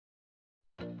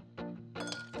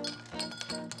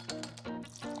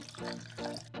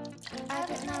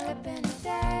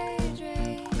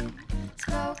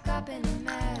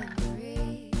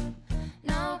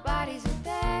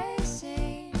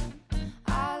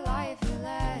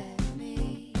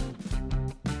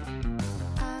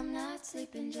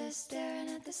just staring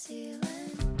at the ceiling.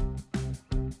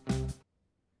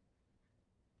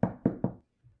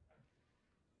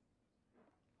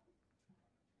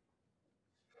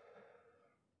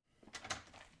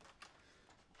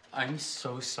 I'm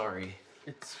so sorry.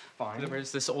 It's fine. There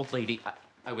was this old lady.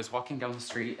 I was walking down the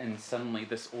street and suddenly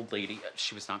this old lady,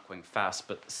 she was not going fast,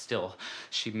 but still,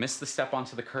 she missed the step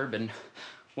onto the curb and,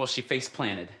 well, she face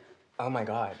planted. Oh my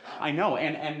God. I know,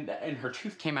 and her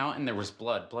tooth came out and there was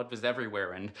blood. Blood was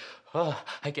everywhere and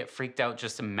I get freaked out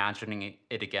just imagining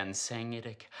it again, saying it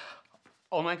again.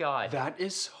 Oh my God. That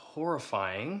is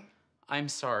horrifying. I'm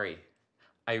sorry.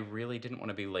 I really didn't want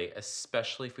to be late,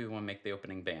 especially if we want to make the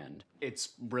opening band. It's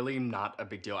really not a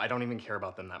big deal. I don't even care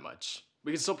about them that much.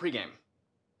 We can still pregame.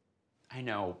 I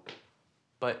know,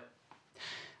 but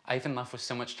I even left with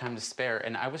so much time to spare,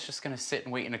 and I was just gonna sit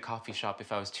and wait in a coffee shop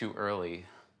if I was too early.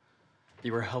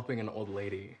 You were helping an old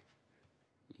lady.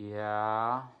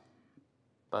 Yeah,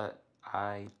 but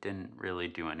I didn't really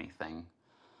do anything.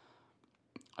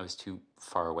 I was too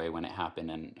far away when it happened,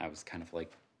 and I was kind of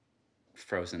like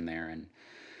frozen there, and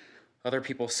other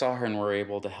people saw her and were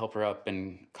able to help her up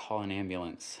and call an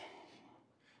ambulance.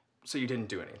 So you didn't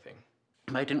do anything?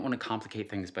 I didn't want to complicate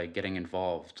things by getting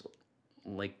involved.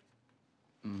 Like,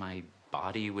 my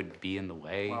body would be in the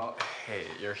way. Well, hey,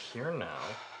 you're here now.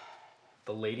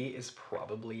 The lady is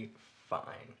probably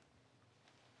fine.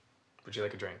 Would you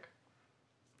like a drink?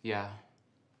 Yeah.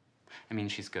 I mean,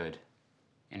 she's good.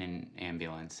 In an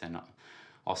ambulance, and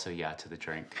also, yeah, to the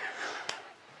drink.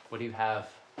 What do you have?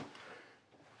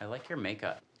 I like your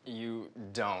makeup. You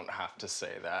don't have to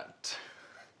say that.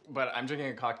 But I'm drinking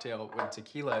a cocktail with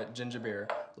tequila, ginger beer,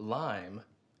 lime,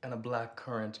 and a black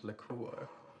currant liqueur.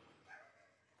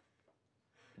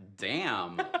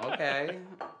 Damn, okay.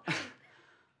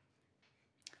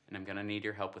 And I'm gonna need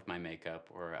your help with my makeup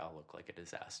or I'll look like a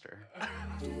disaster.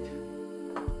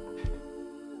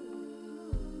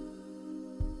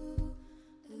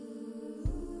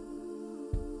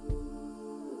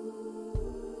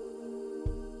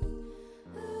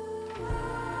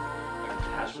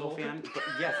 Casual fan, but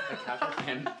yes, a casual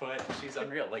fan, but she's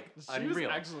unreal, like unreal.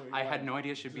 I had no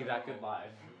idea she'd be that good live.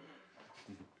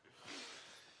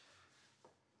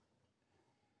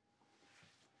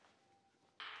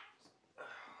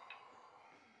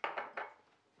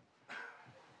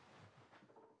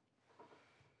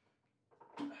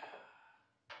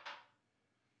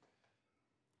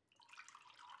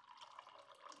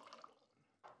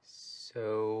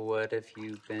 So what have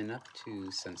you been up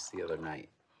to since the other night?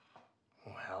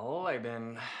 Well, I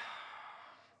don't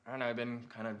know, I've been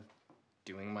kind of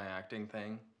doing my acting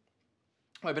thing.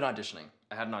 Well, I've been auditioning.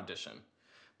 I had an audition,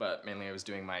 but mainly I was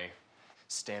doing my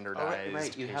standardized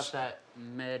right. You have that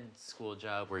med school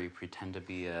job where you pretend to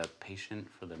be a patient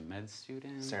for the med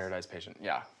students. Standardized patient,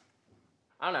 yeah.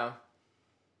 I don't know.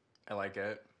 I like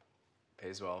it.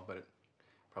 Pays well, but it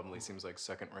probably seems like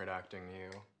second-rate acting to you.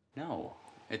 No,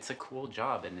 it's a cool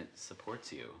job and it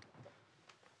supports you.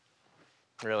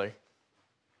 Really?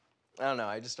 I don't know,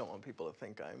 I just don't want people to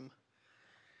think I'm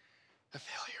a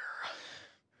failure.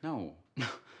 No,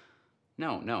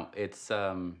 no, it's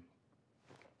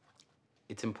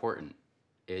important.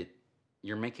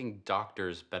 You're making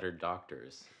doctors better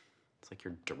doctors. It's like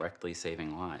you're directly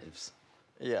saving lives.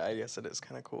 Yeah, I guess it is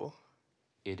kind of cool.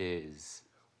 It is.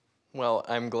 Well,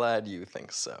 I'm glad you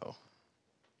think so.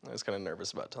 I was kind of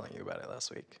nervous about telling you about it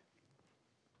last week.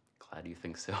 Glad you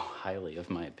think so highly of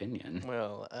my opinion.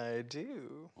 Well, I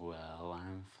do. Well,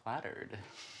 I'm flattered.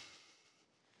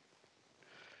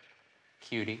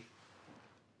 Cutie.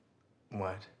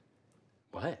 What?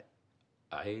 What?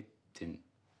 I didn't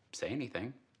say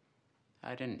anything.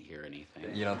 I didn't hear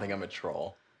anything. You don't think I'm a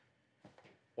troll?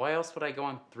 Why else would I go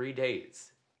on 3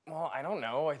 dates? Well, I don't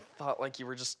know. I thought like you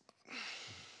were just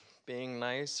being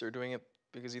nice or doing it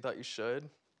because you thought you should.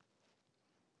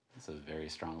 It's a very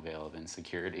strong veil of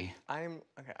insecurity. I'm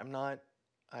not,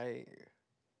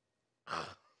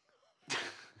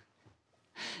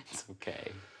 It's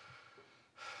okay.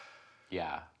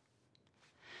 Yeah.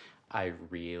 I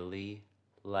really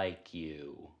like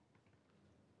you.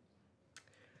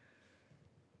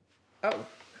 Oh.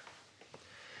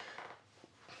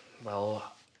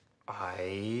 Well,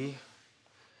 I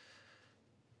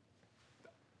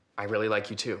really like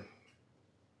you too.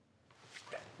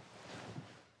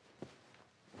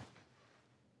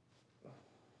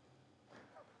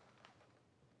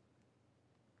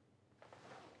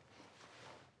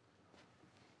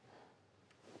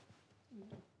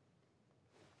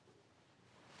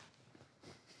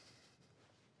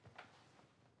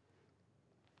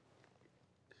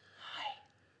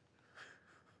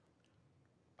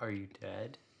 Are you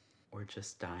dead? Or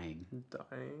just dying.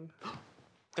 Dying?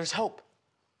 There's hope.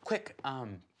 Quick,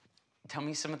 tell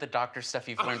me some of the doctor stuff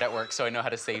you've learned at work so I know how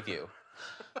to save you.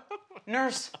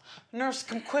 Nurse,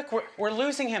 come quick. We're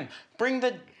losing him. Bring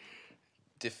the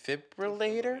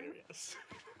defibrillator. Yes.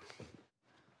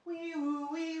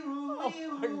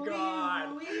 Oh my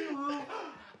God.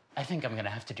 I think I'm gonna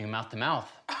have to do mouth to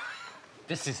mouth.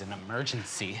 This is an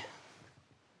emergency.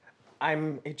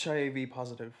 I'm HIV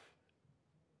positive.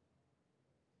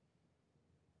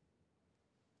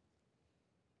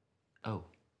 Oh.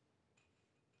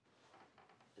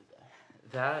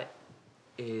 That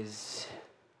is...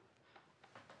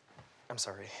 I'm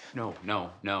sorry. No.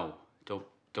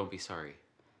 Don't be sorry.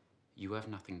 You have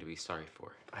nothing to be sorry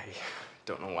for. I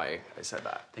don't know why I said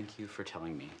that. Thank you for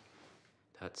telling me.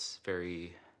 That's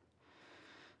very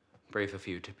brave of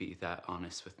you to be that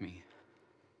honest with me.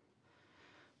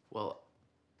 Well,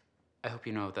 I hope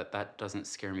you know that that doesn't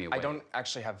scare me away. I don't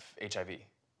actually have HIV.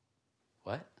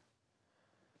 What?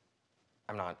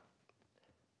 I'm not.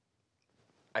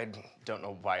 I don't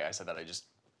know why I said that. I just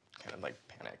kind of like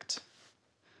panicked.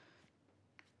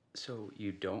 So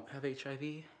you don't have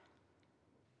HIV?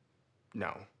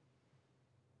 No.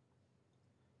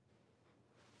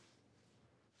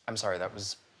 I'm sorry, that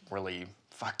was really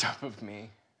fucked up of me.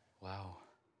 Wow.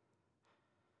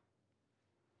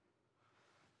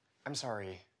 I'm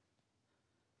sorry.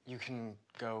 You can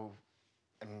go,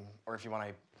 or if you want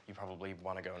to, you probably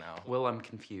want to go now. Well, I'm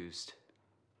confused.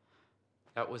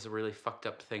 That was a really fucked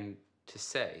up thing to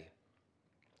say.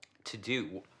 To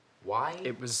do. Why?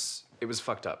 It was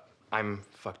fucked up. I'm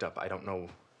fucked up. I don't know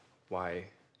why.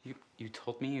 You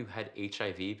told me you had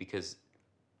HIV because,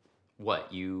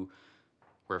 what, you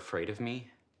were afraid of me?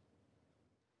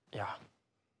 Yeah.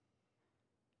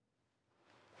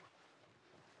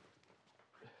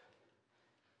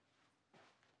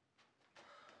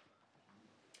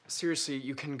 Seriously,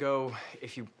 you can go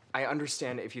if you... I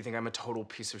understand if you think I'm a total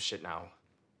piece of shit now.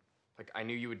 Like, I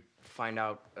knew you would find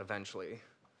out eventually.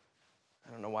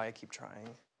 I don't know why I keep trying.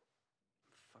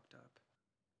 Fucked up.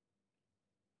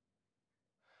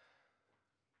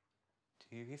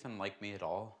 Do you even like me at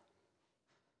all?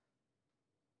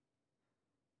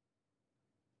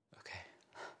 Okay.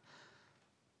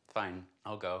 Fine,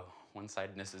 I'll go.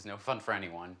 One-sidedness is no fun for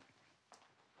anyone.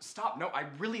 Stop, no, I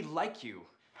really like you.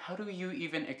 How do you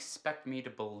even expect me to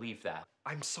believe that?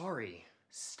 I'm sorry.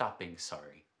 Stop being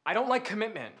sorry. I don't like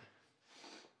commitment.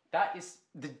 That is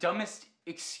the dumbest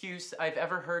excuse I've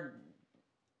ever heard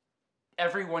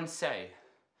everyone say.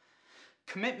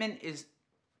 Commitment is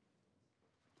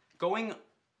going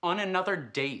on another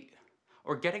date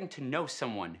or getting to know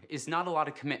someone is not a lot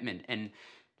of commitment, and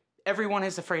everyone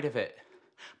is afraid of it.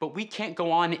 But we can't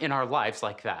go on in our lives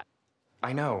like that.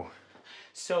 I know.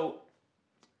 So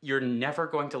you're never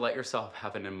going to let yourself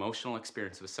have an emotional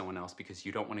experience with someone else because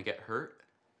you don't want to get hurt?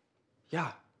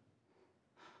 Yeah.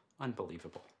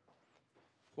 Unbelievable.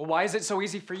 Well, why is it so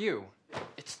easy for you?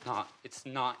 It's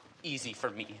not easy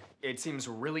for me. It seems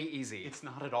really easy. It's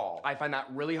not at all. I find that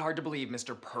really hard to believe,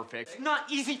 Mr. Perfect. It's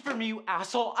not easy for me, you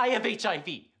asshole. I have HIV.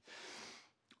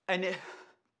 And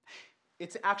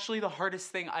it's actually the hardest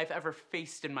thing I've ever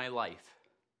faced in my life.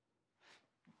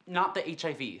 Not the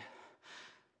HIV.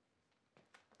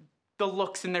 The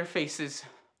looks in their faces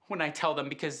when I tell them,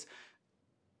 because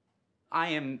I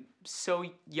am so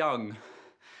young.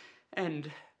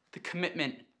 And the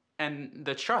commitment and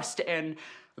the trust and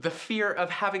the fear of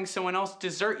having someone else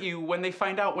desert you when they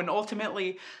find out, when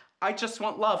ultimately I just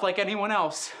want love like anyone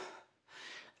else.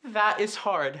 That is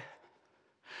hard.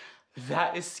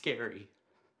 That is scary.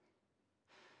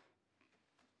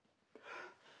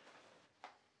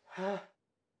 Sorry.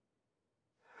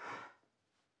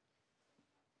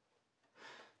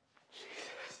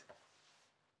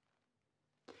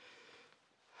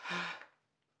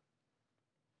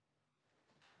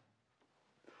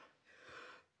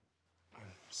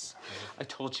 I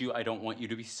told you I don't want you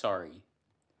to be sorry.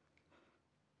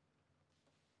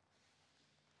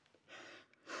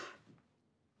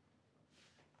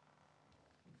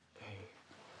 Hey.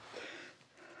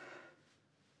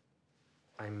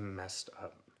 I'm messed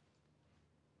up.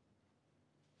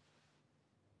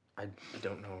 I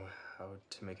don't know how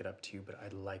to make it up to you, but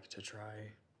I'd like to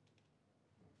try.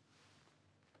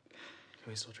 Can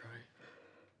we still try?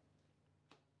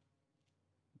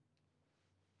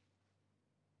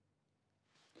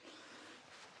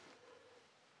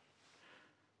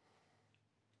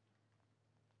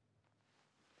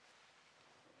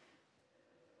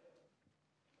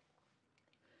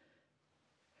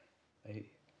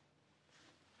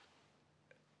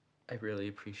 I really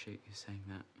appreciate you saying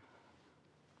that.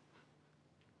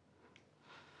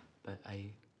 But I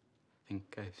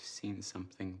think I've seen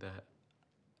something that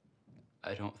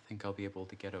I don't think I'll be able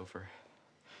to get over.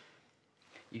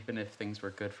 Even if things were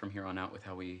good from here on out with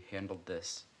how we handled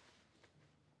this,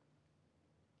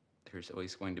 there's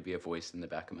always going to be a voice in the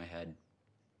back of my head.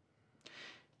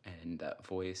 And that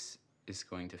voice is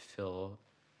going to fill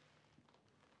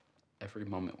every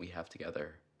moment we have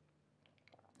together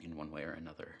in one way or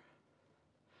another.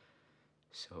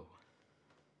 So,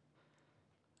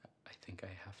 I think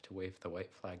I have to wave the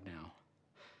white flag now,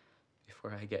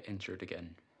 before I get injured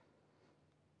again.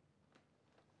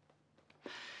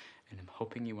 And I'm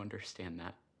hoping you understand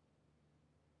that.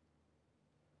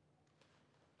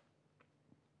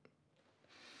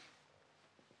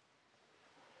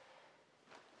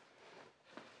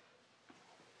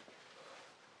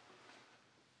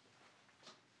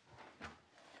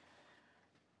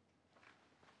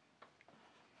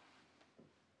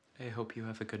 I hope you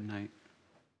have a good night.